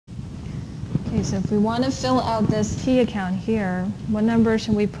Okay, so if we want to fill out this T account here, what number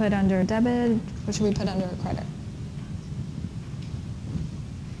should we put under debit? What should we put under credit?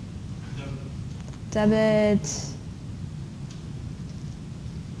 Debit.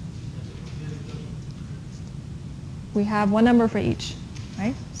 We have one number for each,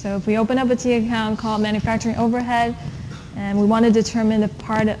 right? So if we open up a T account called manufacturing overhead, and we want to determine the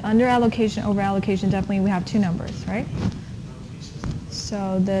part under allocation, over allocation, definitely we have two numbers, right?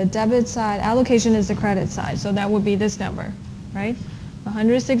 So the debit side, allocation is the credit side, so that would be this number, right?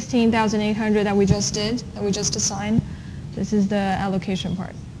 116,800 that we just did, that we just assigned. This is the allocation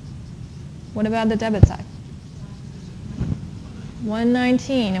part. What about the debit side?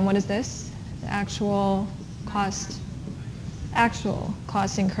 119, and what is this? The actual cost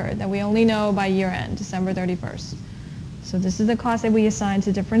incurred that we only know by year end, December 31st. So this is the cost that we assign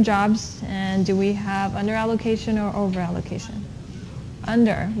to different jobs, and do we have under allocation or over allocation?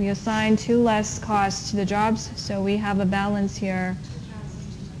 Under. We assign two less costs to the jobs, so we have a balance here.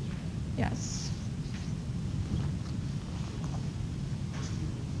 Yes.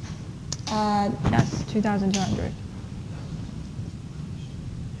 Yes, 2,200.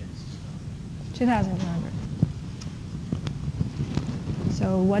 2,200.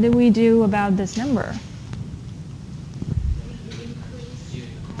 So what do we do about this number?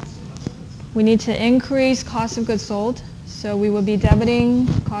 We need to increase cost of goods sold. So we will be debiting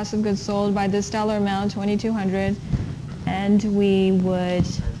cost of goods sold by this dollar amount, 2,200, and we would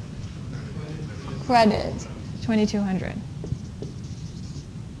credit 2,200.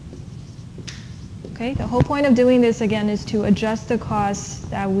 Okay, the whole point of doing this again is to adjust the costs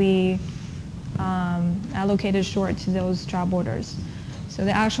that we allocated short to those job orders. So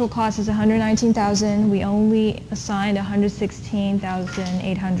the actual cost is 119,000. We only assigned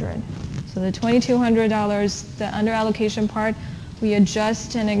 116,800. So the $2,200, the under allocation part, we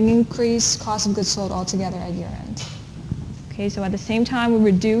adjust and increase cost of goods sold altogether at year end. Okay, so at the same time we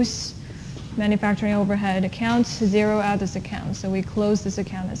reduce manufacturing overhead accounts, zero out this account. So we close this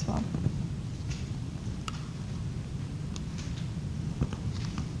account as well.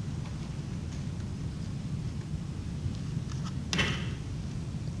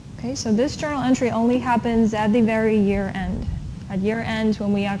 Okay, so this journal entry only happens at the very year end. At year end,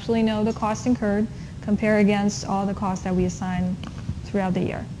 when we actually know the cost incurred, compare against all the costs that we assign throughout the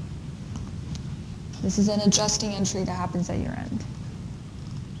year. This is an adjusting entry that happens at year end.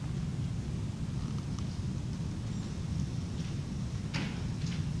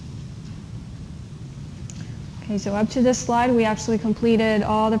 Okay, so up to this slide, we actually completed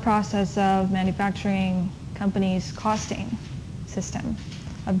all the process of manufacturing companies' costing system,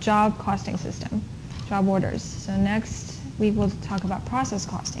 of job costing system, job orders. So next, we will talk about process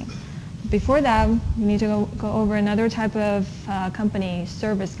costing. Before that, we need to go over another type of company,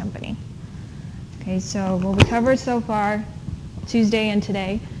 service company. Okay, so what we covered so far, Tuesday and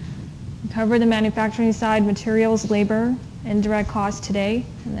today, we covered the manufacturing side, materials, labor, indirect costs today,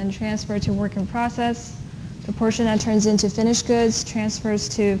 and then transfer to work in process. The portion that turns into finished goods transfers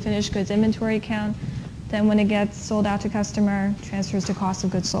to finished goods inventory account. Then when it gets sold out to customer, transfers to cost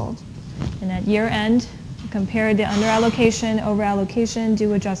of goods sold. And at year end, compare the under allocation, over allocation,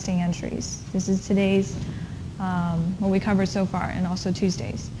 do adjusting entries. This is today's, what we covered so far, and also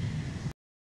Tuesdays.